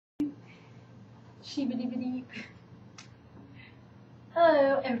Sheebity-bitty.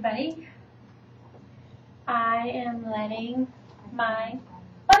 Hello, everybody. I am letting my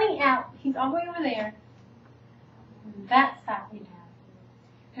bunny out. He's all the way over there. That side.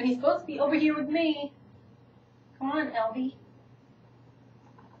 And he's supposed to be over here with me. Come on, Elvis.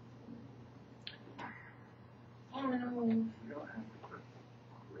 Oh no.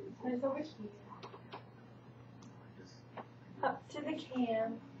 He's over here. Up to the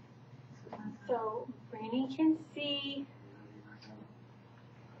cam. So Granny can see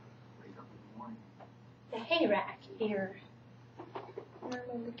the hay rack here. I'm going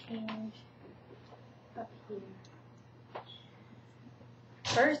to move the cage up here.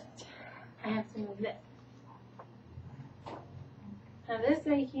 First, I have to move this. Now this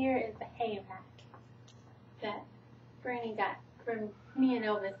right here is the hay rack that Granny got for me and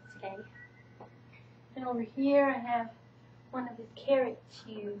Elvis today. And over here I have one of his carrot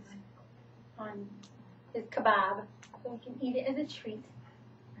chews on his kebab, so he can eat it as a treat.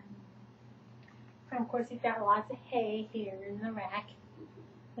 And of course he's got lots of hay here in the rack,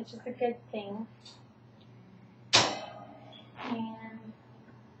 which is a good thing. And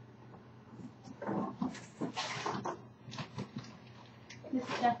this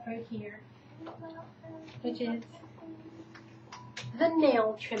stuff right here, which is the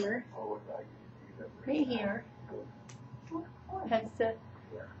nail trimmer, right here. That's to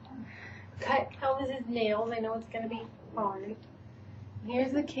cut Elvis's nails. I know it's going to be hard.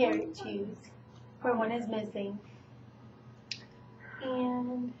 Here's the carrot chews, where one is missing.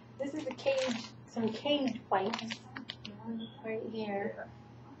 And this is a cage, some cage wipes right here,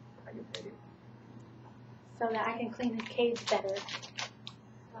 so that I can clean his cage better.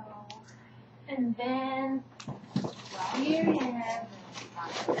 And then here we have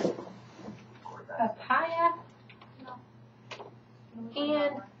papaya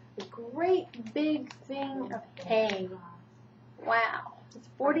and a great big thing of hay. Wow, it's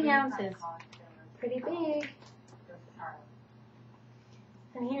 40 ounces. Pretty big.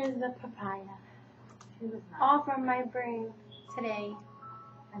 And here's the papaya. All from my Bern today.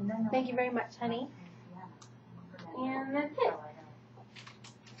 Thank you very much, honey. And that's it.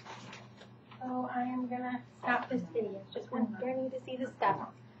 So I am going to stop this video. Just want Bernie to see the stuff.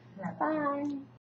 Bye.